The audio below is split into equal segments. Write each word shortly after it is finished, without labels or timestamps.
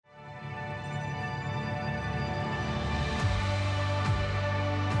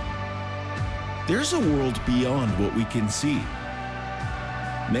There's a world beyond what we can see.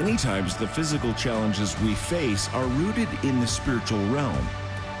 Many times the physical challenges we face are rooted in the spiritual realm.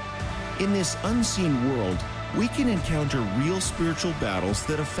 In this unseen world, we can encounter real spiritual battles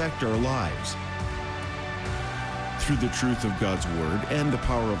that affect our lives. Through the truth of God's Word and the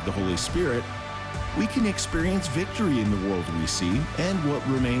power of the Holy Spirit, we can experience victory in the world we see and what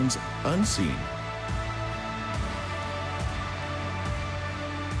remains unseen.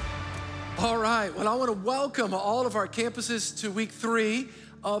 All right, well, I want to welcome all of our campuses to week 3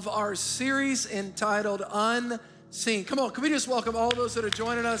 of our series entitled Unseen. Come on, can we just welcome all those that are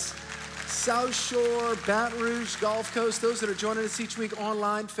joining us? South Shore, Baton Rouge, Gulf Coast, those that are joining us each week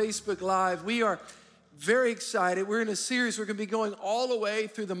online, Facebook Live. We are very excited. We're in a series. We're going to be going all the way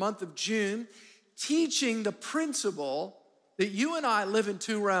through the month of June, teaching the principle that you and I live in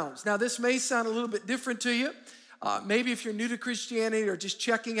two realms. Now, this may sound a little bit different to you. Maybe if you're new to Christianity or just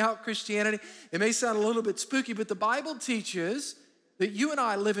checking out Christianity, it may sound a little bit spooky, but the Bible teaches that you and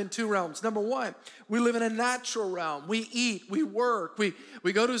I live in two realms. Number one, we live in a natural realm. We eat, we work,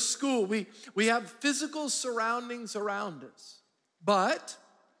 we go to school, we have physical surroundings around us. But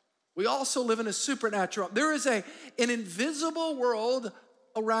we also live in a supernatural realm. There is an invisible world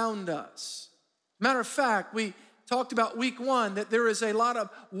around us. Matter of fact, we talked about week 1 that there is a lot of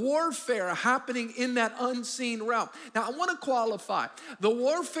warfare happening in that unseen realm. Now, I want to qualify. The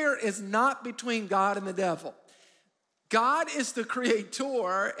warfare is not between God and the devil. God is the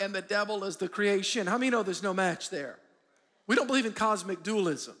creator and the devil is the creation. How many know there's no match there? We don't believe in cosmic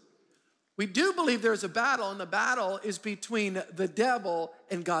dualism. We do believe there's a battle, and the battle is between the devil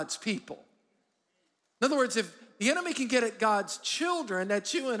and God's people. In other words, if the enemy can get at God's children,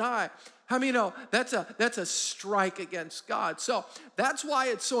 that's you and I, how many know that's a strike against God? So that's why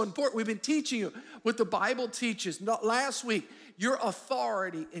it's so important. We've been teaching you what the Bible teaches. Last week, your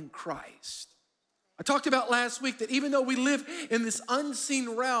authority in Christ. I talked about last week that even though we live in this unseen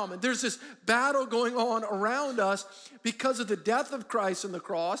realm and there's this battle going on around us because of the death of Christ on the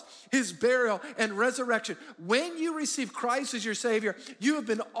cross, his burial and resurrection, when you receive Christ as your Savior, you have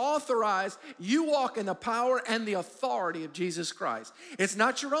been authorized. You walk in the power and the authority of Jesus Christ. It's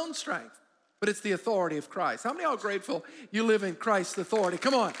not your own strength, but it's the authority of Christ. How many are grateful you live in Christ's authority?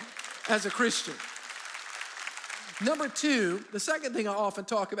 Come on, as a Christian. Number 2, the second thing I often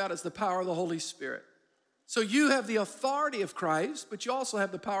talk about is the power of the Holy Spirit. So you have the authority of Christ, but you also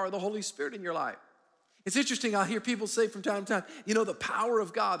have the power of the Holy Spirit in your life. It's interesting, I'll hear people say from time to time, you know, the power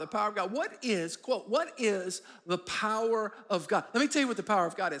of God, the power of God. What is the power of God? Let me tell you what the power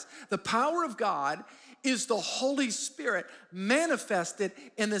of God is. The power of God is the Holy Spirit manifested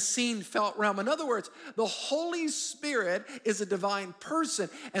in the seen, felt realm. In other words, the Holy Spirit is a divine person,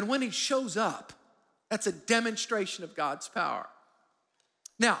 and when he shows up, that's a demonstration of God's power.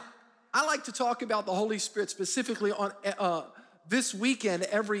 Now, I like to talk about the Holy Spirit specifically on this weekend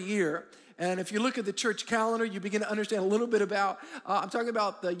every year. And if you look at the church calendar, you begin to understand a little bit about, I'm talking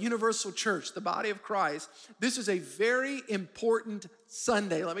about the universal church, the body of Christ. This is a very important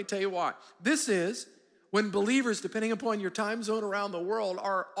Sunday. Let me tell you why. This is when believers, depending upon your time zone around the world,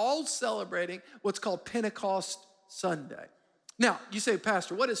 are all celebrating what's called Pentecost Sunday. Now, you say,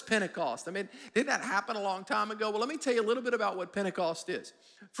 Pastor, what is Pentecost? I mean, didn't that happen a long time ago? Well, let me tell you a little bit about what Pentecost is.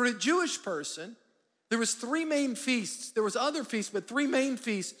 For a Jewish person, there was 3 main feasts. There was other feasts, but 3 main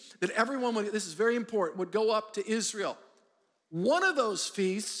feasts that everyone would, this is very important, would go up to Israel. One of those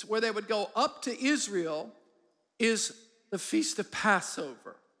feasts where they would go up to Israel is the Feast of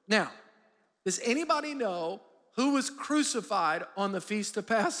Passover. Now, does anybody know who was crucified on the Feast of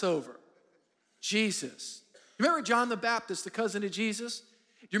Passover? Jesus. Remember John the Baptist, the cousin of Jesus?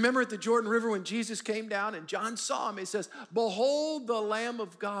 Do you remember at the Jordan River when Jesus came down and John saw him? He says, behold the Lamb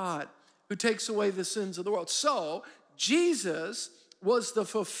of God who takes away the sins of the world. So Jesus was the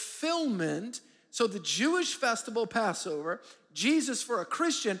fulfillment. So the Jewish festival Passover, Jesus for a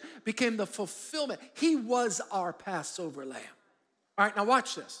Christian became the fulfillment. He was our Passover lamb. All right, now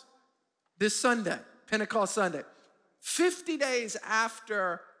watch this. This Sunday, Pentecost Sunday, 50 days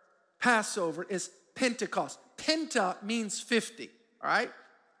after Passover is Pentecost. Penta means 50, all right?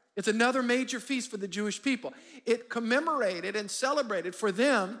 It's another major feast for the Jewish people. It commemorated and celebrated for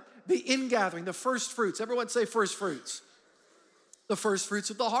them the ingathering, the first fruits. Everyone say first fruits. The first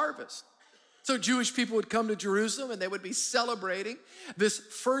fruits of the harvest. So Jewish people would come to Jerusalem and they would be celebrating this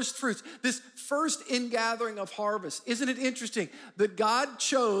first fruits, this first ingathering of harvest. Isn't it interesting that God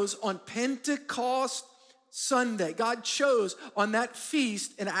chose on Pentecost Sunday, God chose on that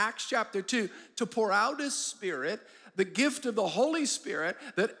feast in Acts chapter 2 to pour out his Spirit, the gift of the Holy Spirit,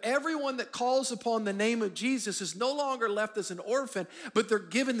 that everyone that calls upon the name of Jesus is no longer left as an orphan, but they're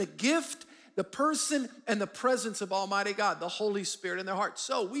given the gift the person and the presence of Almighty God, the Holy Spirit in their heart.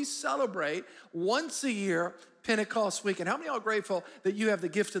 So we celebrate once a year Pentecost weekend. How many of y'all are grateful that you have the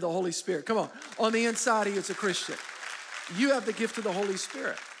gift of the Holy Spirit? Come on the inside of you as a Christian, you have the gift of the Holy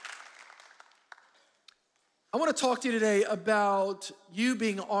Spirit. I want to talk to you today about you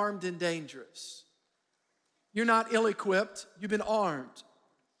being armed and dangerous. You're not ill-equipped, you've been armed.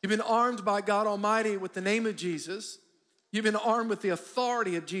 You've been armed by God Almighty with the name of Jesus. You've been armed with the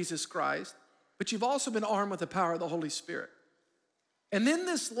authority of Jesus Christ, but you've also been armed with the power of the Holy Spirit. And in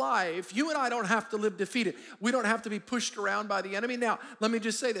this life, you and I don't have to live defeated. We don't have to be pushed around by the enemy. Now, let me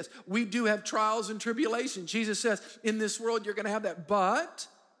just say this. We do have trials and tribulations. Jesus says, in this world, you're going to have that.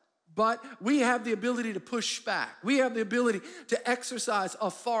 But we have the ability to push back. We have the ability to exercise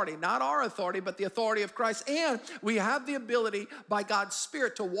authority, not our authority, but the authority of Christ. And we have the ability by God's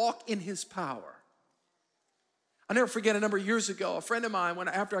Spirit to walk in his power. I'll never forget a number of years ago, a friend of mine,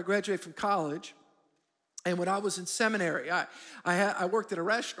 after I graduated from college, and when I was in seminary, I worked at a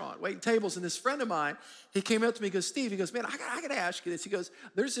restaurant, waiting tables, and this friend of mine, he came up to me, he goes, Steve, he goes, man, I got to ask you this. He goes,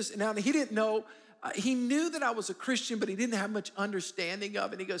 there's this, now he didn't know, he knew that I was a Christian, but he didn't have much understanding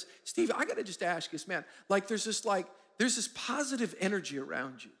of it. And he goes, Steve, I got to just ask you this, man, there's this positive energy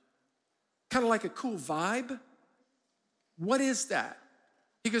around you, kind of like a cool vibe. What is that?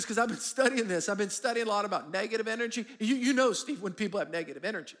 He goes, because I've been studying this. I've been studying a lot about negative energy. You know, Steve, when people have negative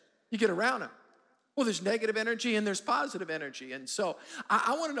energy, you get around them. Well, there's negative energy and there's positive energy. And so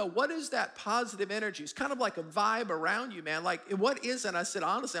I want to know, what is that positive energy? It's kind of like a vibe around you, man. Like, what is it? And I said,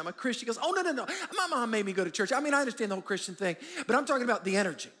 honestly, I'm a Christian. He goes, oh, no. My mom made me go to church. I mean, I understand the whole Christian thing, but I'm talking about the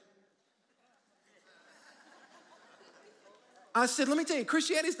energy. I said, let me tell you,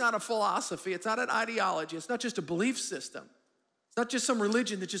 Christianity is not a philosophy. It's not an ideology. It's not just a belief system. It's not just some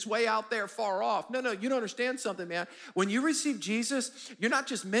religion that's just way out there far off. No, you don't understand something, man. When you receive Jesus, you're not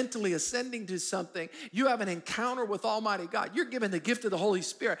just mentally ascending to something. You have an encounter with Almighty God. You're given the gift of the Holy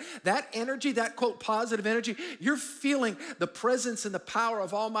Spirit. That energy, that quote, positive energy, you're feeling the presence and the power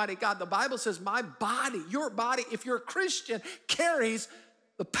of Almighty God. The Bible says my body, your body, if you're a Christian, carries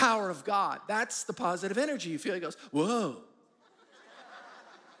the power of God. That's the positive energy you feel. He goes, whoa.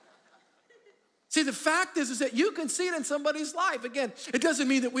 See, the fact is that you can see it in somebody's life. Again, it doesn't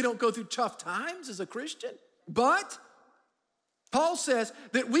mean that we don't go through tough times as a Christian, but Paul says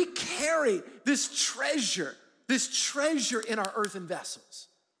that we carry this treasure in our earthen vessels.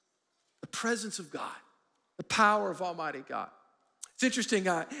 The presence of God, the power of Almighty God. It's interesting,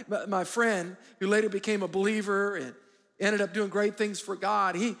 my friend who later became a believer and ended up doing great things for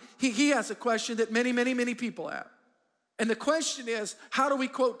God, he has a question that many people have. And the question is, how do we,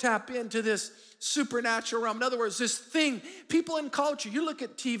 quote, tap into this supernatural realm? In other words, this thing, people in culture, you look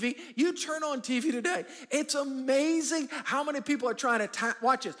at TV, you turn on TV today, it's amazing how many people are trying to tap,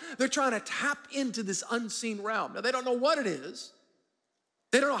 watch this, they're trying to tap into this unseen realm. Now, they don't know what it is.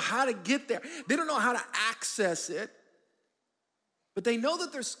 They don't know how to get there. They don't know how to access it. But they know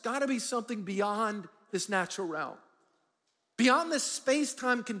that there's got to be something beyond this natural realm, beyond this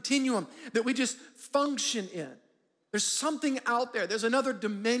space-time continuum that we just function in. There's something out there. There's another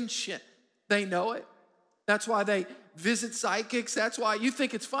dimension. They know it. That's why they visit psychics. That's why you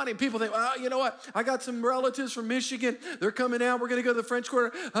think it's funny. People think, well, you know what? I got some relatives from Michigan. They're coming out. We're going to go to the French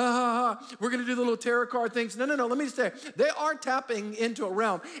Quarter. We're going to do the little tarot card things. No. Let me just say, they are tapping into a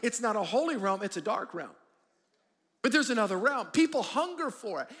realm. It's not a holy realm. It's a dark realm. But there's another realm. People hunger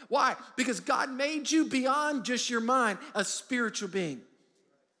for it. Why? Because God made you beyond just your mind, a spiritual being.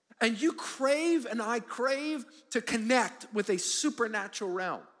 And you crave, and I crave, to connect with a supernatural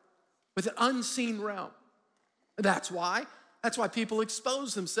realm, with an unseen realm. That's why people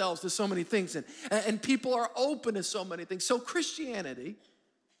expose themselves to so many things, and people are open to so many things. So Christianity,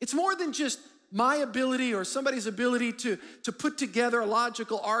 it's more than just my ability or somebody's ability to put together a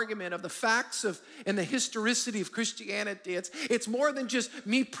logical argument of the facts of and the historicity of Christianity. It's more than just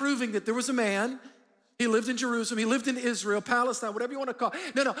me proving that there was a man. He lived in Jerusalem, he lived in Israel, Palestine, whatever you want to call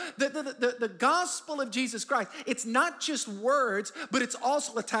it. No. The gospel of Jesus Christ, it's not just words, but it's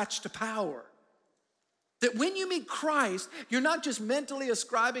also attached to power. That when you meet Christ, you're not just mentally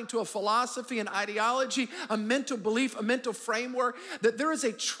ascribing to a philosophy, an ideology, a mental belief, a mental framework, that there is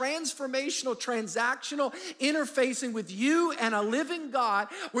a transformational, transactional interfacing with you and a living God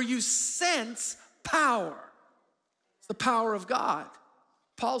where you sense power. It's the power of God.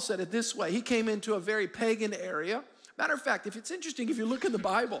 Paul said it this way. He came into a very pagan area. Matter of fact, if it's interesting, if you look in the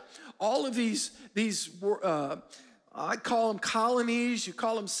Bible, all of these I call them colonies, you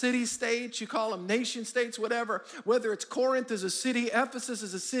call them city-states, you call them nation-states, whatever. Whether it's Corinth as a city, Ephesus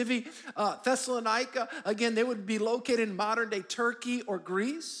as a city, Thessalonica, again, they would be located in modern-day Turkey or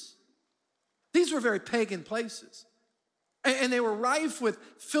Greece. These were very pagan places. And they were rife with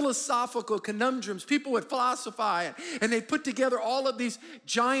philosophical conundrums. People would philosophize, and they put together all of these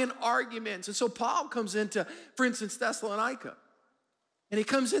giant arguments. And so Paul comes into, for instance, Thessalonica. And he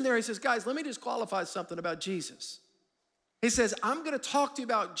comes in there, he says, guys, let me just qualify something about Jesus. He says, I'm gonna talk to you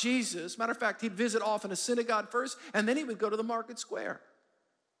about Jesus. Matter of fact, he'd visit often a synagogue first, and then he would go to the market square.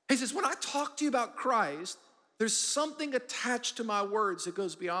 He says, when I talk to you about Christ, there's something attached to my words that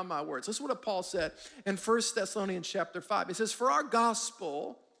goes beyond my words. Listen to what Paul said in 1 Thessalonians chapter 5. He says, for our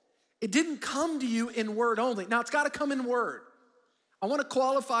gospel, it didn't come to you in word only. Now, it's gotta come in word. I want to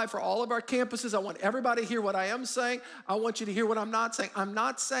qualify for all of our campuses. I want everybody to hear what I am saying. I want you to hear what I'm not saying. I'm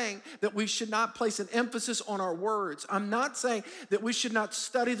not saying that we should not place an emphasis on our words. I'm not saying that we should not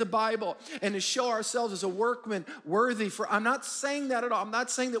study the Bible and to show ourselves as a workman worthy for. I'm not saying that at all. I'm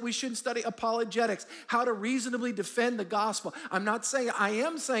not saying that we shouldn't study apologetics, how to reasonably defend the gospel. I'm not saying it. I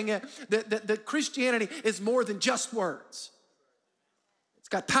am saying it that Christianity is more than just words. It's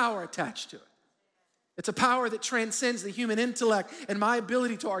got power attached to it. It's a power that transcends the human intellect and my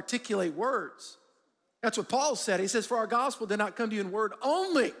ability to articulate words. That's what Paul said. He says, for our gospel did not come to you in word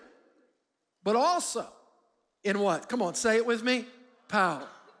only, but also in what? Come on, say it with me. Power.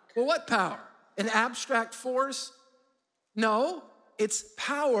 Well, what power? An abstract force? No, it's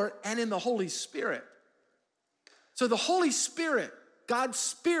power and in the Holy Spirit. So the Holy Spirit, God's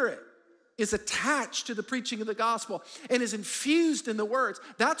Spirit, is attached to the preaching of the gospel and is infused in the words.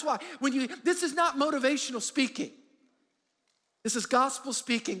 That's why this is not motivational speaking. This is gospel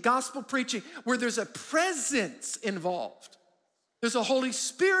speaking, gospel preaching, where there's a presence involved. There's a Holy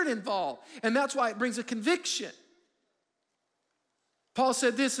Spirit involved, and that's why it brings a conviction. Paul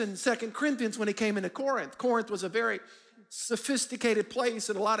said this in 2 Corinthians when he came into Corinth. Corinth was a very sophisticated place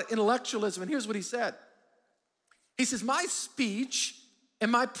and a lot of intellectualism, and here's what he said. He says, my speech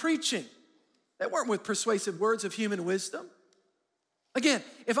and my preaching, they weren't with persuasive words of human wisdom. Again,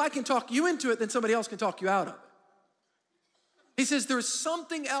 if I can talk you into it, then somebody else can talk you out of it. He says, there's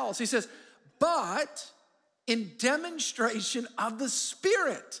something else. He says, but in demonstration of the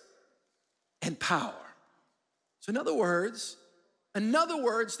Spirit and power. So in other words,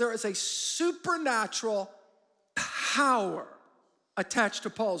 there is a supernatural power attached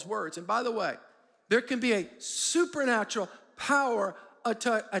to Paul's words. And by the way, there can be a supernatural power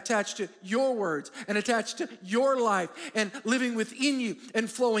attached to your words and attached to your life and living within you and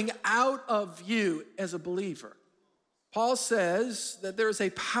flowing out of you as a believer. Paul says that there's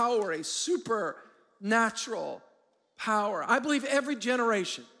a power, a supernatural power. I believe every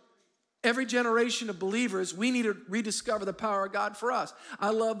generation of believers, we need to rediscover the power of God for us.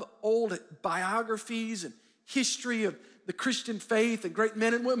 I love old biographies and history of the Christian faith and great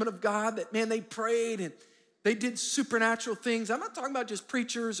men and women of God that, man, they prayed and they did supernatural things. I'm not talking about just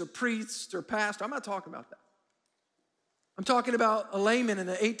preachers or priests or pastors. I'm not talking about that. I'm talking about a layman in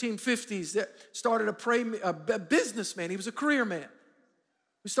the 1850s that started a businessman. He was a career man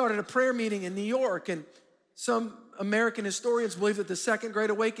who started a prayer meeting in New York. And some American historians believe that the Second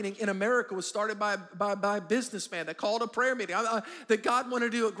Great Awakening in America was started by a businessman that called a prayer meeting that God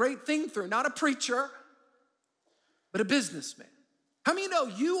wanted to do a great thing through. Not a preacher, but a businessman. How many know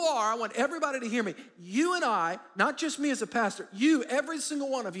I want everybody to hear me. You and I, not just me as a pastor, you, every single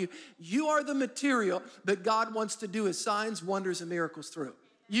one of you, you are the material that God wants to do his signs, wonders, and miracles through.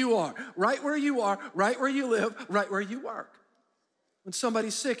 You are, right where you are, right where you live, right where you work. When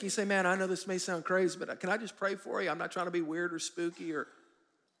somebody's sick, you say, man, I know this may sound crazy, but can I just pray for you? I'm not trying to be weird or spooky. Or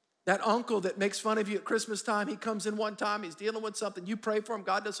that uncle that makes fun of you at Christmas time, he comes in one time, he's dealing with something, you pray for him,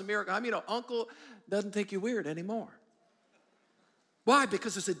 God does a miracle. Uncle doesn't think you're weird anymore. Why?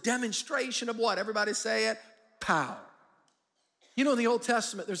 Because it's a demonstration of what? Everybody say it? Power. In the Old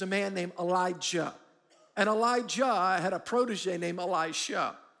Testament, there's a man named Elijah. And Elijah had a protege named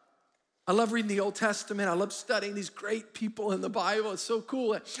Elisha. I love reading the Old Testament. I love studying these great people in the Bible. It's so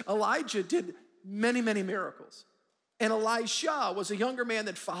cool. Elijah did many, many miracles. And Elisha was a younger man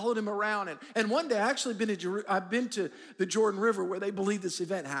that followed him around. And one day, I've been to the Jordan River where they believe this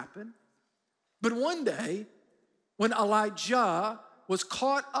event happened. But one day, when Elijah was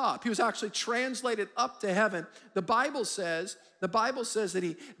caught up, he was actually translated up to heaven. The Bible says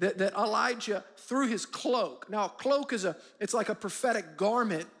that Elijah threw his cloak. Now, a cloak it's like a prophetic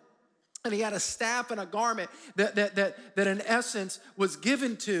garment, and he had a staff and a garment that in essence was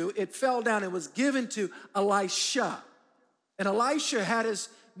given to. It fell down and was given to Elisha, and Elisha had his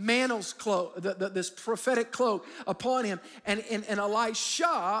mantle's cloak, this prophetic cloak upon him, and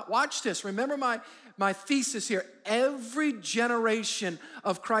Elisha, watch this. Remember my thesis here. Every generation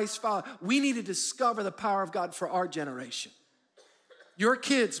of Christ's followers, we need to discover the power of God for our generation. Your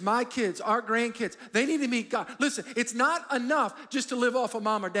kids, my kids, our grandkids, they need to meet God. Listen, it's not enough just to live off of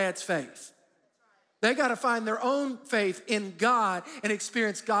mom or dad's faith. They got to find their own faith in God and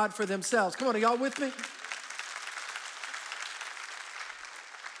experience God for themselves. Come on, are y'all with me?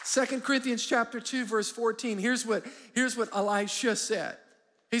 2 Corinthians chapter 2, verse 14. Here's what Elisha said.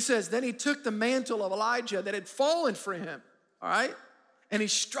 He says, then he took the mantle of Elijah that had fallen for him, all right? And he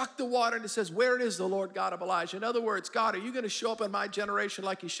struck the water and it says, where is the Lord God of Elijah? In other words, God, are you going to show up in my generation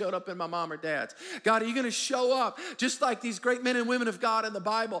like you showed up in my mom or dad's? God, are you going to show up just like these great men and women of God in the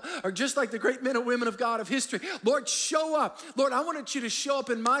Bible, or just like the great men and women of God of history? Lord, show up. Lord, I wanted you to show up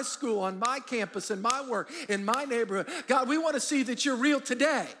in my school, on my campus, in my work, in my neighborhood. God, we want to see that you're real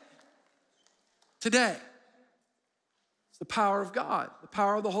today. Today. It's the power of God, the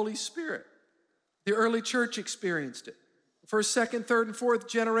power of the Holy Spirit. The early church experienced it. First, second, third, and fourth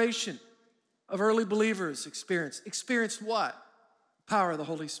generation of early believers experienced what? The power of the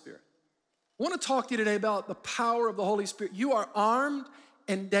Holy Spirit. I want to talk to you today about the power of the Holy Spirit. You are armed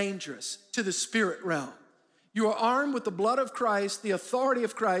and dangerous to the spirit realm. You are armed with the blood of Christ, the authority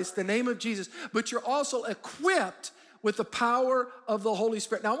of Christ, the name of Jesus, but you're also equipped with the power of the Holy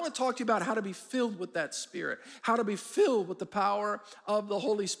Spirit. Now, I want to talk to you about how to be filled with that Spirit, how to be filled with the power of the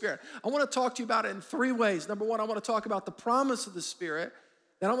Holy Spirit. I want to talk to you about it in three ways. Number one, I want to talk about the promise of the Spirit.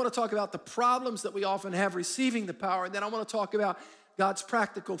 Then I want to talk about the problems that we often have receiving the power. And then I want to talk about God's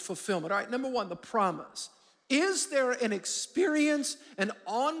practical fulfillment. All right, number one, the promise. Is there an experience, an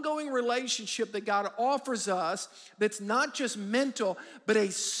ongoing relationship that God offers us that's not just mental, but a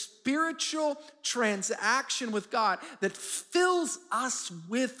spiritual transaction with God that fills us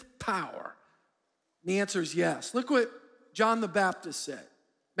with power? And the answer is yes. Look what John the Baptist said.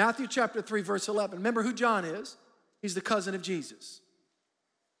 Matthew chapter 3, verse 11. Remember who John is? He's the cousin of Jesus.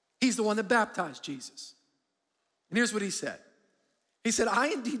 He's the one that baptized Jesus. And here's what he said. He said, I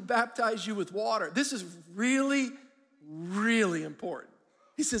indeed baptize you with water. This is really, really important.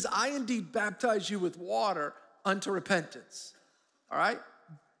 He says, I indeed baptize you with water unto repentance. All right?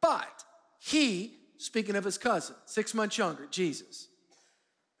 But he, speaking of his cousin, 6 months younger, Jesus,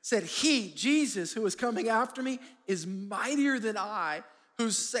 said, he, Jesus, who is coming after me, is mightier than I,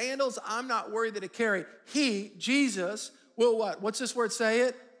 whose sandals I'm not worthy to carry. He, Jesus, will what? What's this word? Say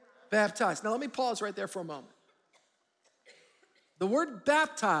it. Baptize. Now let me pause right there for a moment. The word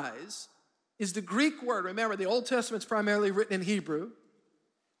baptize is the Greek word. Remember, the Old Testament's primarily written in Hebrew.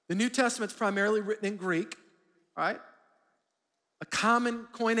 The New Testament's primarily written in Greek, right? A common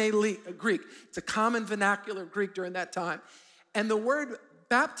Koine Greek. It's a common vernacular Greek during that time. And the word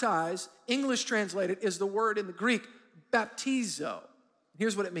baptize, English translated, is the word in the Greek, baptizo.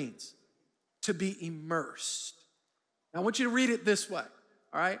 Here's what it means: to be immersed. Now I want you to read it this way,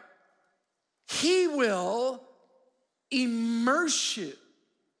 all right? He will immerse you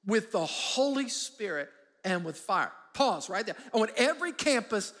with the Holy Spirit and with fire. Pause right there. I want every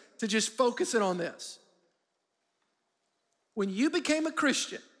campus to just focus in on this. When you became a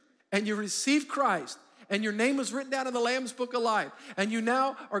Christian and you received Christ and your name was written down in the Lamb's Book of Life and you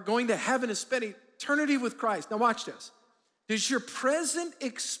now are going to heaven to spend eternity with Christ. Now watch this. Does your present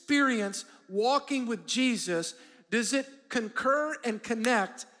experience walking with Jesus, does it concur and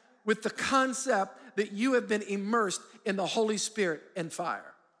connect with the concept that you have been immersed in the Holy Spirit and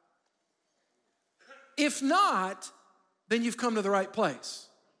fire? If not, then you've come to the right place.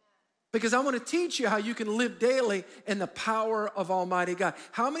 Because I want to teach you how you can live daily in the power of Almighty God.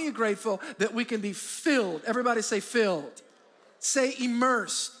 How many are grateful that we can be filled? Everybody say filled. Say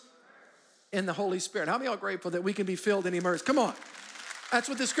immersed in the Holy Spirit. How many are grateful that we can be filled and immersed? Come on. That's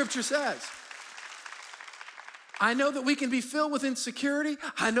what the scripture says. I know that we can be filled with insecurity.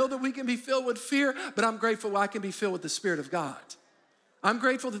 I know that we can be filled with fear, but I'm grateful I can be filled with the Spirit of God. I'm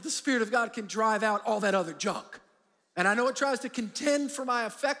grateful that the Spirit of God can drive out all that other junk. And I know it tries to contend for my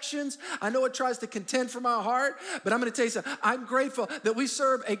affections. I know it tries to contend for my heart, but I'm gonna tell you something. I'm grateful that we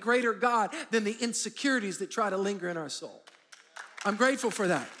serve a greater God than the insecurities that try to linger in our soul. I'm grateful for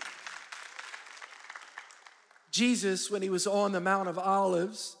that. Jesus, when he was on the Mount of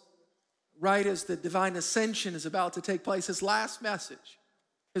Olives, right as the divine ascension is about to take place, his last message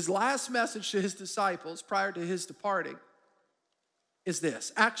to his disciples prior to his departing is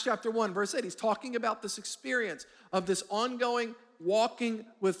this. Acts chapter 1, verse 8, he's talking about this experience of this ongoing walking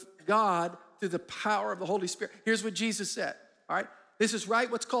with God through the power of the Holy Spirit. Here's what Jesus said, all right? This is right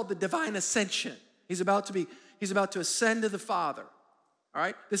what's called the divine ascension. He's about to ascend to the Father, all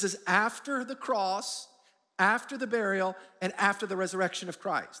right? This is after the cross, after the burial, and after the resurrection of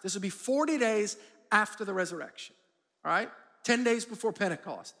Christ. This will be 40 days after the resurrection, all right? 10 days before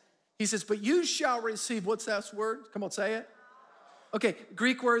Pentecost. He says, but you shall receive, what's that word? Come on, say it. Okay,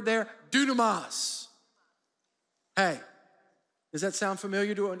 Greek word there, dunamis. Hey, does that sound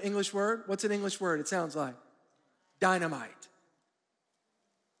familiar to an English word? What's an English word? It sounds like dynamite.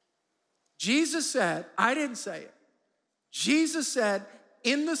 Jesus said, I didn't say it. Jesus said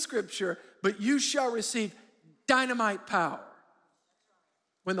in the scripture, but you shall receive dynamite power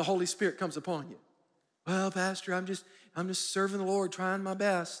when the Holy Spirit comes upon you. Well, Pastor, I'm just serving the Lord, trying my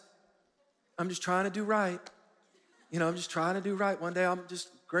best. I'm just trying to do right. I'm just trying to do right. One day I'm just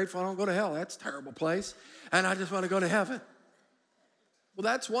grateful I don't go to hell. That's a terrible place. And I just want to go to heaven. Well,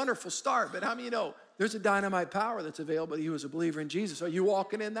 that's a wonderful start, but how many know there's a dynamite power that's available to you as a believer in Jesus? Are you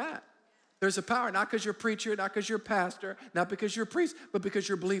walking in that? There's a power, not because you're a preacher, not because you're a pastor, not because you're a priest, but because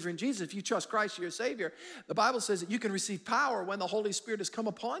you're a believer in Jesus. If you trust Christ, you're your Savior. The Bible says that you can receive power when the Holy Spirit has come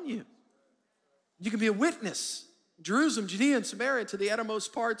upon you. You can be a witness. Jerusalem, Judea, and Samaria to the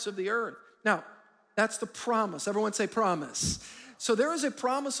uttermost parts of the earth. Now, that's the promise. Everyone say promise. So there is a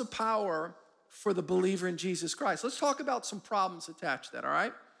promise of power for the believer in Jesus Christ. Let's talk about some problems attached to that, all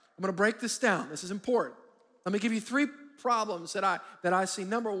right? I'm gonna break this down. This is important. Let me give you 3 problems that I see.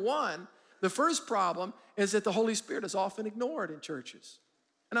 Number 1, the first problem is that the Holy Spirit is often ignored in churches.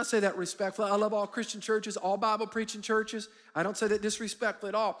 And I say that respectfully. I love all Christian churches, all Bible preaching churches. I don't say that disrespectfully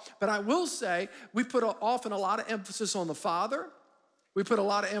at all. But I will say we put often a lot of emphasis on the Father. We put a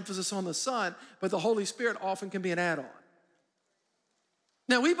lot of emphasis on the Son, but the Holy Spirit often can be an add-on.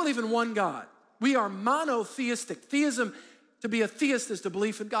 Now, we believe in one God. We are monotheistic. Theism, to be a theist is to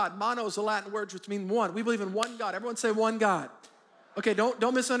believe in God. Mono is a Latin word which means one. We believe in one God. Everyone say one God. Okay,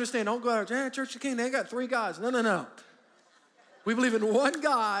 don't misunderstand. Don't go out, Church of King, they got 3 gods. No. We believe in one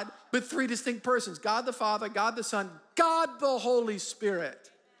God with 3 distinct persons. God the Father, God the Son, God the Holy Spirit.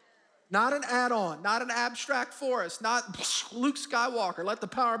 Not an add-on, not an abstract force, not Luke Skywalker, let the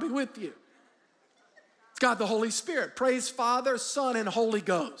power be with you. It's God the Holy Spirit. Praise Father, Son, and Holy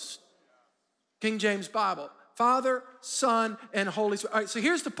Ghost. King James Bible. Father, Son, and Holy Spirit. All right, so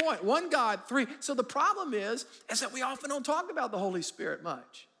here's the point. One God, 3. So the problem is that we often don't talk about the Holy Spirit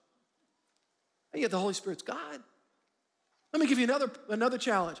much. And yet the Holy Spirit's God. Let me give you another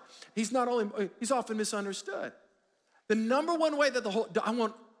challenge. He's often misunderstood. The number one way that I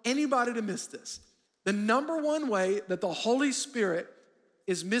want anybody to miss this. The number one way that the Holy Spirit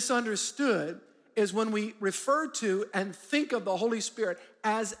is misunderstood is when we refer to and think of the Holy Spirit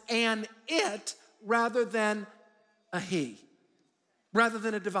as an it rather than a he, rather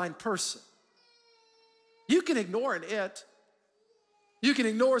than a divine person. You can ignore an it. You can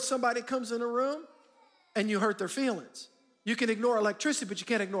ignore somebody comes in a room and you hurt their feelings. You can ignore electricity, but you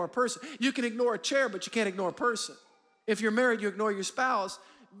can't ignore a person. You can ignore a chair, but you can't ignore a person. If you're married, you ignore your spouse,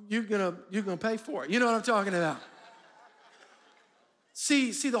 you're gonna pay for it. You know what I'm talking about.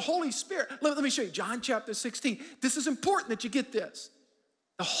 See the Holy Spirit. Let me show you John chapter 16. This is important that you get this.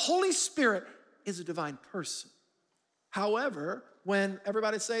 The Holy Spirit is a divine person. However, when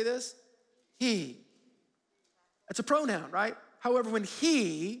everybody say this, he. It's a pronoun, right? However, when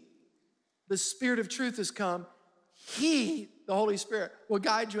he, the Spirit of truth has come, he, the Holy Spirit, will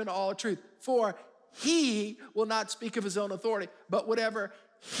guide you into all truth. For he will not speak of his own authority, but whatever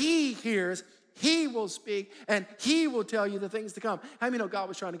he hears, he will speak, and he will tell you the things to come. How many know God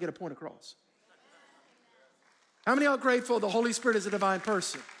was trying to get a point across? How many are grateful the Holy Spirit is a divine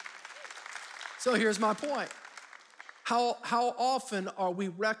person? So here's my point. How often are we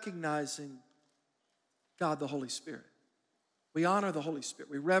recognizing God the Holy Spirit? We honor the Holy Spirit.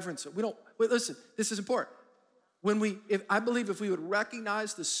 We reverence it. Listen, this is important. I believe if we would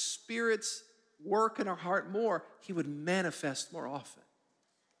recognize the Spirit's work in our heart more, he would manifest more often.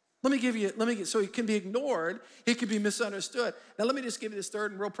 So it can be ignored, it can be misunderstood. Now let me just give you this third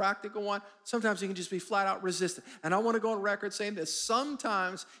and real practical one. Sometimes he can just be flat out resisted. And I want to go on record saying this.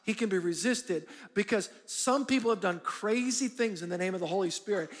 Sometimes he can be resisted because some people have done crazy things in the name of the Holy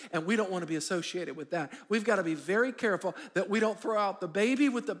Spirit, and we don't want to be associated with that. We've got to be very careful that we don't throw out the baby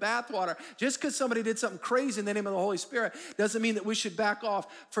with the bathwater. Just because somebody did something crazy in the name of the Holy Spirit doesn't mean that we should back off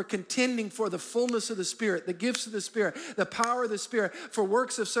for contending for the fullness of the Spirit, the gifts of the Spirit, the power of the Spirit, for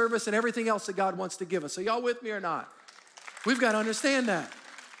works of service and everything else that God wants to give us. So y'all with me or not? We've got to understand that.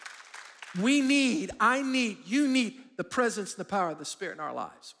 You need the presence and the power of the Spirit in our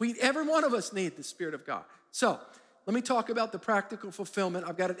lives. Every one of us need the Spirit of God. So let me talk about the practical fulfillment.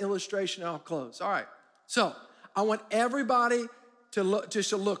 I've got an illustration and I'll close. All right. So I want everybody to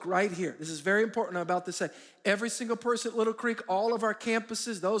look right here. This is very important. I'm about to say, every single person at Little Creek, all of our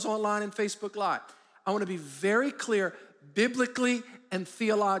campuses, those online and Facebook Live. I want to be very clear biblically and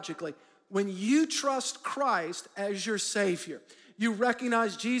theologically. When you trust Christ as your Savior, You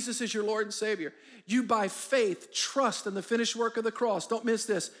recognize Jesus as your Lord and Savior. You, by faith, trust in the finished work of the cross. Don't miss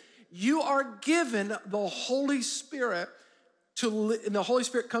this. You are given the Holy Spirit and the Holy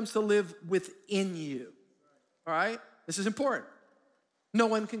Spirit comes to live within you. All right? This is important. No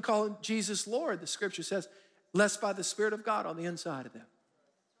one can call Jesus Lord, the scripture says, lest by the Spirit of God on the inside of them.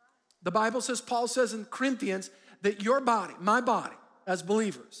 The Bible says, Paul says in Corinthians, that your body, my body, as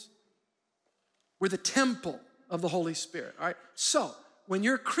believers, we're the temple of the Holy Spirit, all right? So, when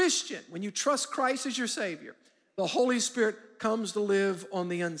you're a Christian, when you trust Christ as your Savior, the Holy Spirit comes to live on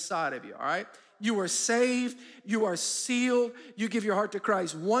the inside of you, all right? You are saved, you are sealed, you give your heart to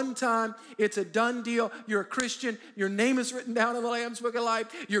Christ one time, it's a done deal, you're a Christian, your name is written down in the Lamb's Book of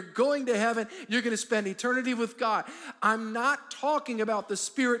Life, you're going to heaven, you're gonna spend eternity with God. I'm not talking about the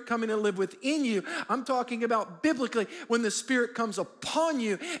Spirit coming to live within you, I'm talking about biblically when the Spirit comes upon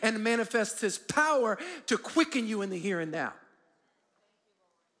you and manifests His power to quicken you in the here and now.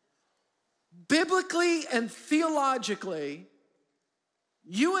 Biblically and theologically,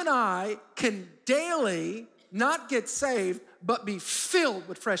 you and I can daily not get saved, but be filled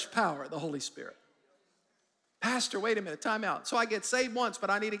with fresh power of the Holy Spirit. Pastor, wait a minute, time out. So I get saved once, but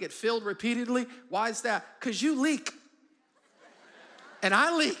I need to get filled repeatedly. Why is that? Because you leak. And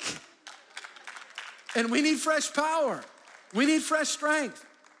I leak. And we need fresh power. We need fresh strength.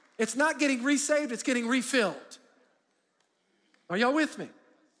 It's not getting resaved, it's getting refilled. Are y'all with me?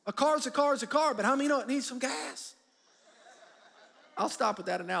 A car's a car is a car, but how many know it needs some gas? I'll stop with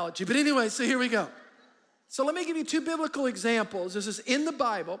that analogy. But anyway, so here we go. So let me give you two biblical examples. This is in the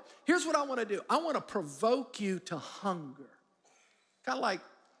Bible. Here's what I want to do. I want to provoke you to hunger. Kind of like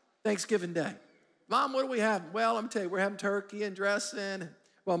Thanksgiving Day. Mom, what do we have? Well, I'm tell you, we're having turkey and dressing.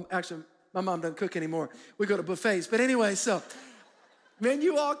 Well, actually, my mom doesn't cook anymore. We go to buffets. But anyway, so, man,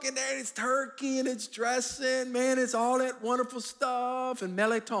 you walk in there and it's turkey and it's dressing. Man, it's all that wonderful stuff and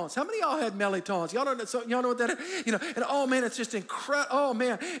melitons. How many of y'all had melitons? Y'all know what that is? You know, and oh man, it's just incredible. Oh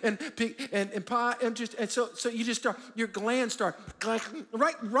man, and pie and so you just start, your glands start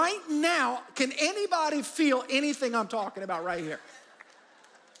right now. Can anybody feel anything I'm talking about right here?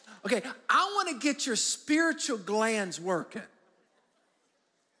 Okay, I want to get your spiritual glands working.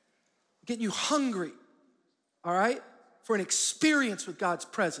 Get you hungry. All right? For an experience with God's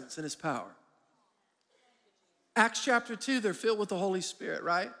presence and His power. Acts chapter 2, they're filled with the Holy Spirit,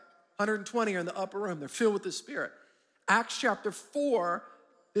 right? 120 are in the upper room. They're filled with the Spirit. Acts chapter 4,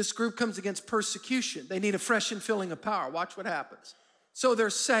 this group comes against persecution. They need a fresh infilling of power. Watch what happens. So they're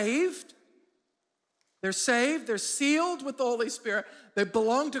saved. They're saved. They're sealed with the Holy Spirit. They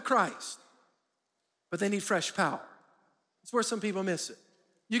belong to Christ. But they need fresh power. That's where some people miss it.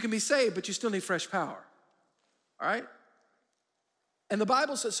 You can be saved, but you still need fresh power. All right? And the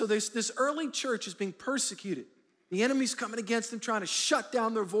Bible says, so this early church is being persecuted. The enemy's coming against them, trying to shut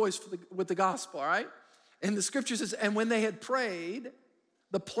down their voice with the gospel, all right? And the scripture says, and when they had prayed,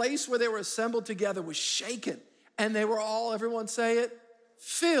 the place where they were assembled together was shaken. And they were all, everyone say it,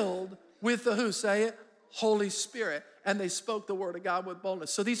 filled with the who? Say it, Holy Spirit. And they spoke the word of God with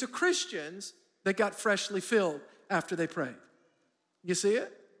boldness. So these are Christians that got freshly filled after they prayed. You see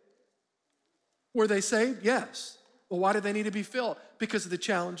it? Were they saved? Yes. Well, why do they need to be filled? Because of the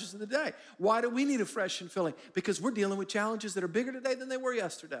challenges of the day. Why do we need a fresh infilling? Because we're dealing with challenges that are bigger today than they were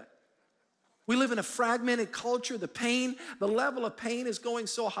yesterday. We live in a fragmented culture. The pain, the level of pain is going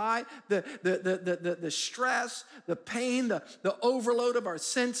so high. The stress, the pain, the overload of our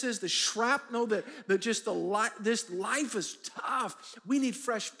senses, the shrapnel, this life is tough. We need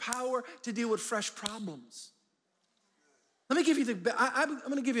fresh power to deal with fresh problems. Let me give you I'm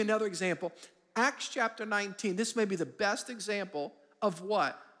going to give you another example. Acts chapter 19, this may be the best example of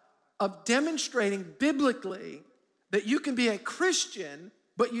what? Of demonstrating biblically that you can be a Christian,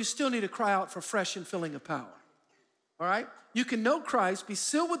 but you still need to cry out for fresh and filling of power. All right? You can know Christ, be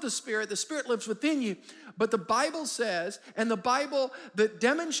sealed with the Spirit lives within you, but the Bible says, and the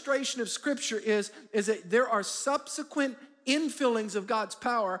demonstration of Scripture is that there are subsequent infillings of God's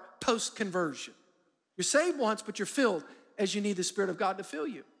power post-conversion. You're saved once, but you're filled as you need the Spirit of God to fill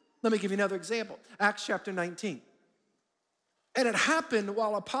you. Let me give you another example. Acts chapter 19. And it happened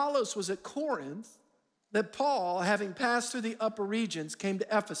while Apollos was at Corinth that Paul, having passed through the upper regions, came to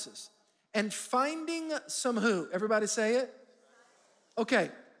Ephesus. And finding some who? Everybody say it? Okay,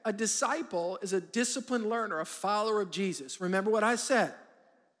 a disciple is a disciplined learner, a follower of Jesus. Remember what I said.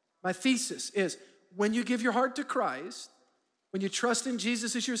 My thesis is when you give your heart to Christ, when you trust in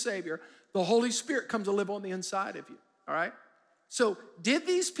Jesus as your Savior, the Holy Spirit comes to live on the inside of you, all right? So did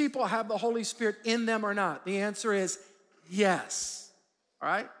these people have the Holy Spirit in them or not? The answer is yes, all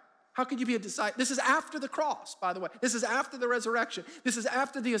right? How could you be a disciple? This is after the cross, by the way. This is after the resurrection. This is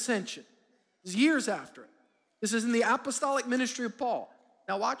after the ascension. This is years after it. This is in the apostolic ministry of Paul.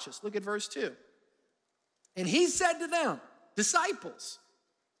 Now watch this. Look at verse 2. And he said to them, disciples,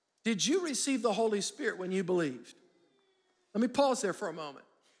 did you receive the Holy Spirit when you believed? Let me pause there for a moment.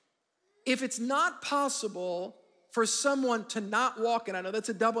 If it's not possible for someone to not walk, and I know that's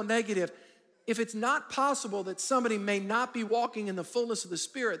a double negative, if it's not possible that somebody may not be walking in the fullness of the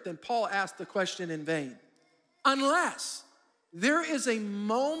Spirit, then Paul asked the question in vain. Unless there is a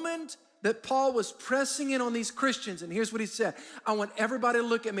moment that Paul was pressing in on these Christians, and here's what he said. I want everybody to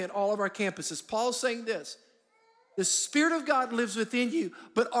look at me at all of our campuses. Paul's saying this, the Spirit of God lives within you,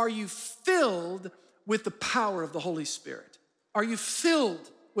 but are you filled with the power of the Holy Spirit? Are you filled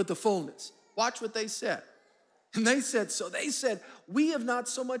with the fullness? Watch what they said. And they said, we have not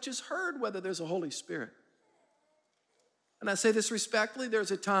so much as heard whether there's a Holy Spirit. And I say this respectfully,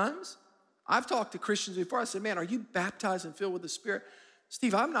 there's at times, I've talked to Christians before, I said, man, are you baptized and filled with the Spirit?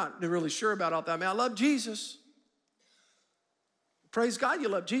 Steve, I'm not really sure about all that. I mean, I love Jesus. Praise God, you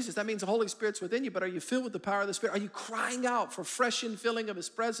love Jesus. That means the Holy Spirit's within you, but are you filled with the power of the Spirit? Are you crying out for fresh infilling of His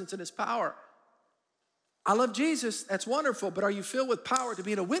presence and His power? I love Jesus, that's wonderful, but are you filled with power to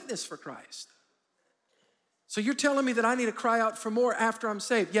be a witness for Christ? So you're telling me that I need to cry out for more after I'm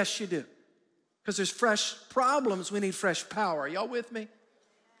saved? Yes, you do. Because there's fresh problems, we need fresh power. Are y'all with me?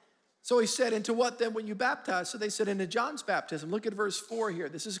 So he said, into what then when you baptize? So they said, into John's baptism. Look at verse 4 here.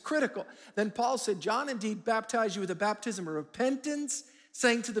 This is critical. Then Paul said, John indeed baptized you with a baptism of repentance,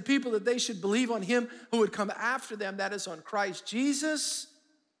 saying to the people that they should believe on him who would come after them, that is on Christ Jesus.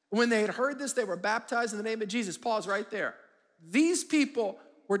 When they had heard this, they were baptized in the name of Jesus. Pause right there. These people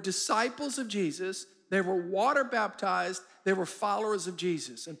were disciples of Jesus. They were water baptized. They were followers of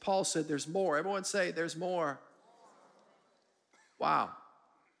Jesus. And Paul said, there's more. Everyone say, there's more. Wow.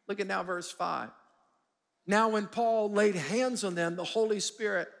 Look at now verse 5. Now when Paul laid hands on them, the Holy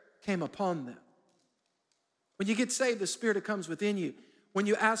Spirit came upon them. When you get saved, the Spirit comes within you. When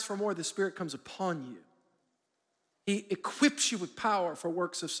you ask for more, the Spirit comes upon you. He equips you with power for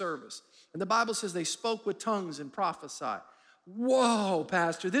works of service. And the Bible says they spoke with tongues and prophesied. Whoa,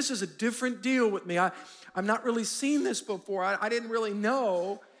 Pastor, this is a different deal with me. I'm not really seen this before. I didn't really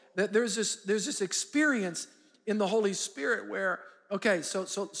know that there's this experience in the Holy Spirit where, okay, so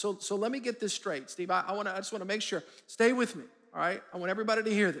let me get this straight, Steve. I just want to make sure. Stay with me, all right? I want everybody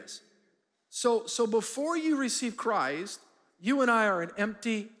to hear this. So before you receive Christ, you and I are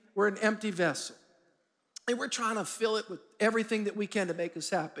we're an empty vessel. And we're trying to fill it with everything that we can to make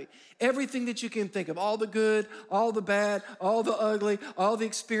us happy. Everything that you can think of, all the good, all the bad, all the ugly, all the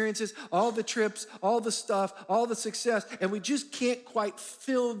experiences, all the trips, all the stuff, all the success, and we just can't quite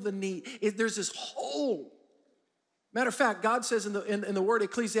fill the need. There's this hole. Matter of fact, God says in the word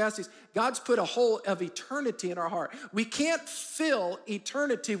Ecclesiastes, God's put a hole of eternity in our heart. We can't fill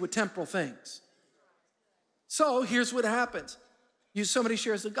eternity with temporal things. So here's what happens. Somebody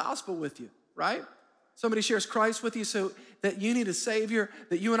shares the gospel with you, right? Somebody shares Christ with you so that you need a Savior,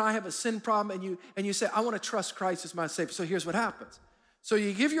 that you and I have a sin problem, and you say, I want to trust Christ as my Savior. So here's what happens. So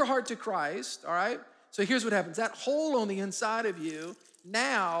you give your heart to Christ, all right? So here's what happens. That hole on the inside of you,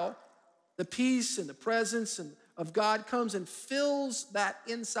 now the peace and the presence of God comes and fills that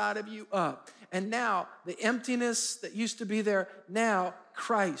inside of you up. And now the emptiness that used to be there, now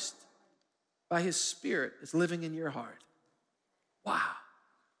Christ, by His Spirit, is living in your heart. Wow.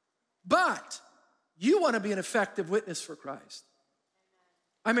 But you want to be an effective witness for Christ.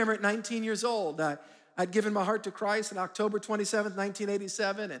 I remember at 19 years old, I'd given my heart to Christ on October 27th,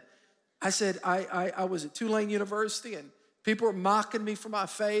 1987. And I said, I was at Tulane University and people were mocking me for my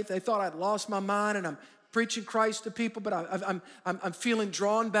faith. They thought I'd lost my mind and I'm preaching Christ to people, but I'm feeling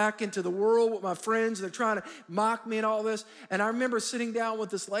drawn back into the world with my friends. They're trying to mock me and all this. And I remember sitting down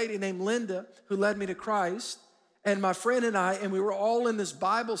with this lady named Linda who led me to Christ, and my friend and I, and we were all in this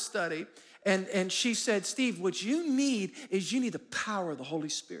Bible study. And she said, Steve, what you need is you need the power of the Holy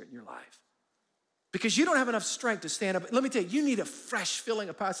Spirit in your life. Because you don't have enough strength to stand up. Let me tell you, you need a fresh filling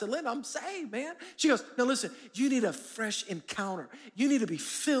of power. I said, Linda, I'm saved, man. She goes, no, listen, you need a fresh encounter. You need to be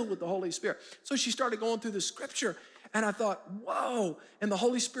filled with the Holy Spirit. So she started going through the scripture, and I thought, whoa, and the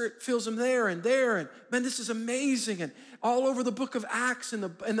Holy Spirit fills them there, and man, this is amazing, and all over the book of Acts and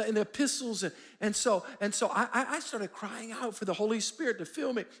the epistles, and so I started crying out for the Holy Spirit to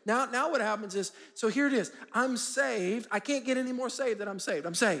fill me. Now what happens is, so here it is, I'm saved. I can't get any more saved than I'm saved.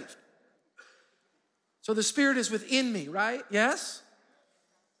 I'm saved. So the Spirit is within me, right? Yes?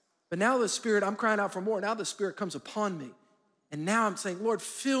 But now the Spirit, I'm crying out for more. Now the Spirit comes upon me. And now I'm saying, Lord,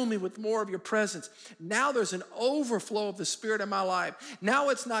 fill me with more of your presence. Now there's an overflow of the Spirit in my life. Now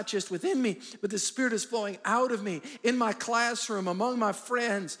it's not just within me, but the Spirit is flowing out of me, in my classroom, among my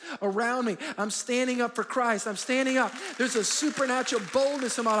friends, around me. I'm standing up for Christ. I'm standing up. There's a supernatural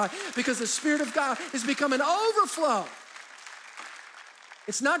boldness in my life because the Spirit of God has become an overflow.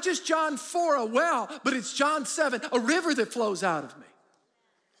 It's not just John 4, a well, but it's John 7, a river that flows out of me.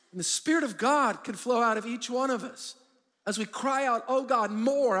 And the Spirit of God can flow out of each one of us. As we cry out, oh God,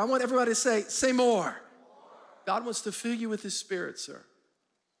 more. I want everybody to say more. God wants to fill you with His Spirit, sir.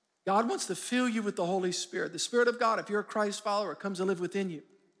 God wants to fill you with the Holy Spirit. The Spirit of God, if you're a Christ follower, comes to live within you.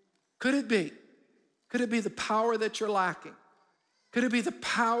 Could it be the power that you're lacking? Could it be the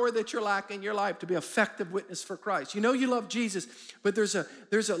power that you're lacking in your life to be an effective witness for Christ? You know you love Jesus, but there's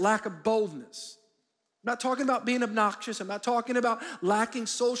a lack of boldness. I'm not talking about being obnoxious. I'm not talking about lacking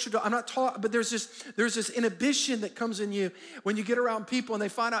social. I'm not talking, but there's this inhibition that comes in you when you get around people and they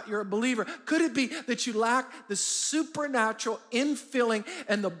find out you're a believer. Could it be that you lack the supernatural infilling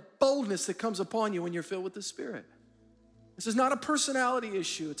and the boldness that comes upon you when you're filled with the Spirit? This is not a personality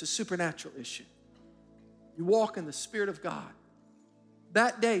issue. It's a supernatural issue. You walk in the Spirit of God.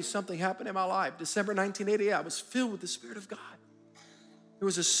 That day, something happened in my life. December 1988, I was filled with the Spirit of God. There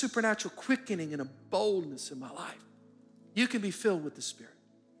was a supernatural quickening and a boldness in my life. You can be filled with the Spirit.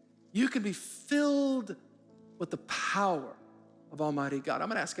 You can be filled with the power of Almighty God. I'm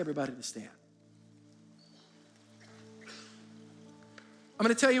going to ask everybody to stand. I'm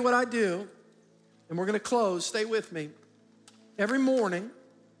going to tell you what I do, and we're going to close. Stay with me. Every morning,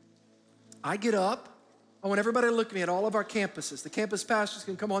 I get up. I want everybody to look at me at all of our campuses. The campus pastors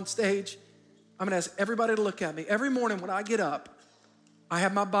can come on stage. I'm going to ask everybody to look at me. Every morning when I get up, I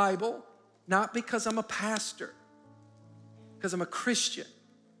have my Bible, not because I'm a pastor, because I'm a Christian.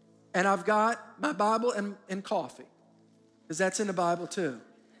 And I've got my Bible and coffee, because that's in the Bible too.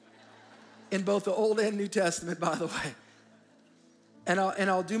 In both the Old and New Testament, by the way. And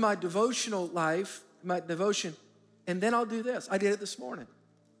I'll do my devotional life, my devotion, and then I'll do this. I did it this morning.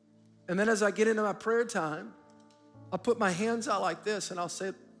 And then as I get into my prayer time, I'll put my hands out like this and I'll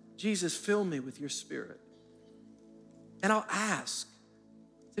say, Jesus, fill me with your Spirit. And I'll ask.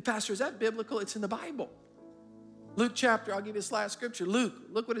 Say, Pastor, is that biblical? It's in the Bible. Luke chapter, I'll give you this last scripture. Luke,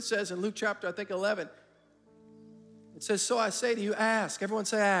 look what it says in Luke chapter, I think 11. It says, so I say to you, ask. Everyone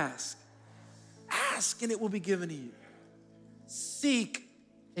say ask. Ask and it will be given to you. Seek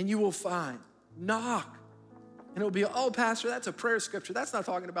and you will find. Knock and it will be, oh, Pastor, that's a prayer scripture. That's not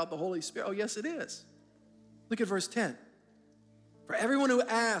talking about the Holy Spirit. Oh, yes, it is. Look at verse 10. For everyone who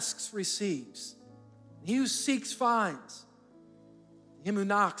asks receives. And he who seeks finds. Him who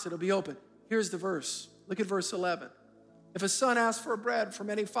knocks, it'll be open. Here's the verse. Look at verse 11. If a son asks for bread from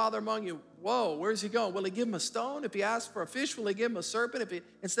any father among you, whoa, where's he going? Will he give him a stone? If he asks for a fish, will he give him a serpent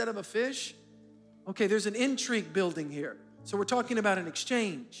instead of a fish? Okay, there's an intrigue building here. So we're talking about an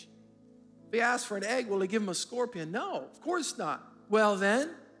exchange. If he asks for an egg, will he give him a scorpion? No, of course not. Well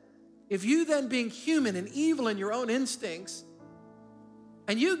then, if you then being human and evil in your own instincts,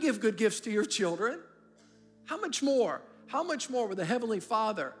 and you give good gifts to your children, how much more will the Heavenly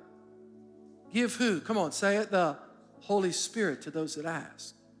Father give who? Come on, say it, the Holy Spirit to those that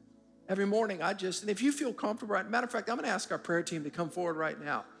ask. Every morning and if you feel comfortable, matter of fact, I'm going to ask our prayer team to come forward right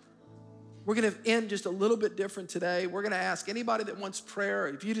now. We're going to end just a little bit different today. We're going to ask anybody that wants prayer,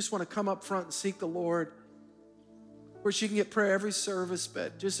 if you just want to come up front and seek the Lord. Of course, you can get prayer every service,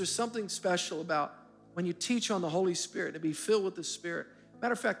 but just there's something special about when you teach on the Holy Spirit, to be filled with the Spirit.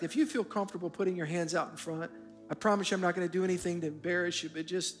 Matter of fact, if you feel comfortable putting your hands out in front, I promise you I'm not going to do anything to embarrass you, but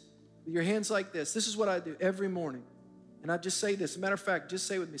just with your hands like this. This is what I do every morning. And I just say this. As a matter of fact, just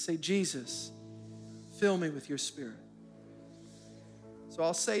say with me, say, Jesus, fill me with your Spirit. So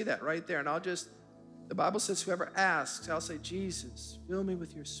I'll say that right there. And the Bible says whoever asks, I'll say, Jesus, fill me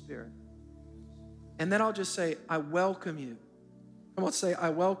with your Spirit. And then I'll just say, I welcome you. Come on, say, I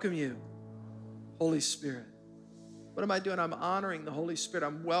welcome you, Holy Spirit. What am I doing? I'm honoring the Holy Spirit.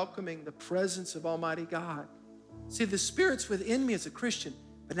 I'm welcoming the presence of Almighty God. See, the Spirit's within me as a Christian,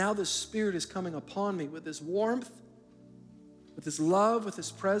 but now the Spirit is coming upon me with His warmth, with His love, with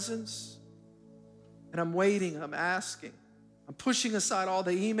His presence. And I'm waiting, I'm asking. I'm pushing aside all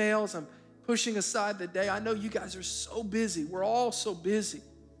the emails. I'm pushing aside the day. I know you guys are so busy. We're all so busy.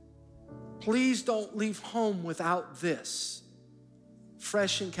 Please don't leave home without this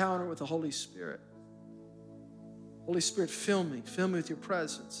fresh encounter with the Holy Spirit. Holy Spirit, fill me with your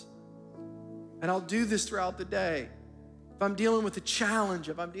presence. And I'll do this throughout the day. If I'm dealing with a challenge,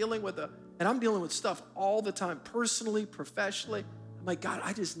 and I'm dealing with stuff all the time, personally, professionally, I'm like, God,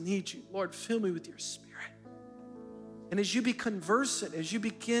 I just need you. Lord, fill me with your Spirit. And as you be conversant, as you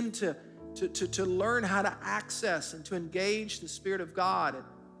begin to learn how to access and to engage the Spirit of God, and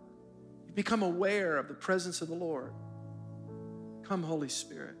you become aware of the presence of the Lord. Come, Holy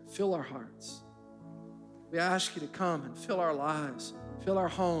Spirit, fill our hearts. We ask you to come and fill our lives, fill our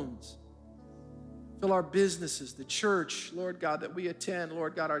homes, fill our businesses, the church, Lord God, that we attend,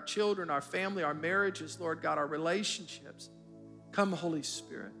 Lord God, our children, our family, our marriages, Lord God, our relationships. Come, Holy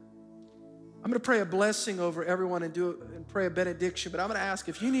Spirit. I'm going to pray a blessing over everyone and pray a benediction, but I'm going to ask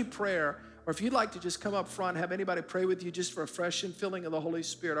if you need prayer or if you'd like to just come up front, have anybody pray with you just for a fresh infilling of the Holy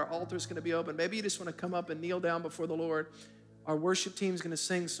Spirit. Our altar is going to be open. Maybe you just want to come up and kneel down before the Lord. Our worship team is going to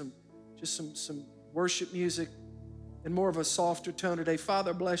sing some worship music in more of a softer tone today.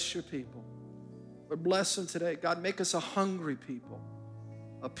 Father, bless your people. Lord, bless them today. God, make us a hungry people,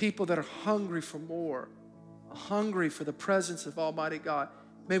 a people that are hungry for more, hungry for the presence of Almighty God.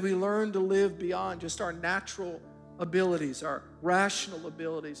 May we learn to live beyond just our natural abilities, our rational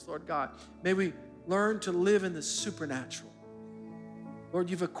abilities, Lord God. May we learn to live in the supernatural. Lord,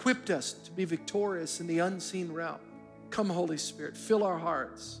 you've equipped us to be victorious in the unseen realm. Come, Holy Spirit, fill our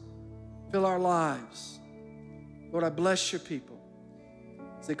hearts, fill our lives. Lord, I bless your people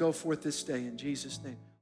as they go forth this day in Jesus' name.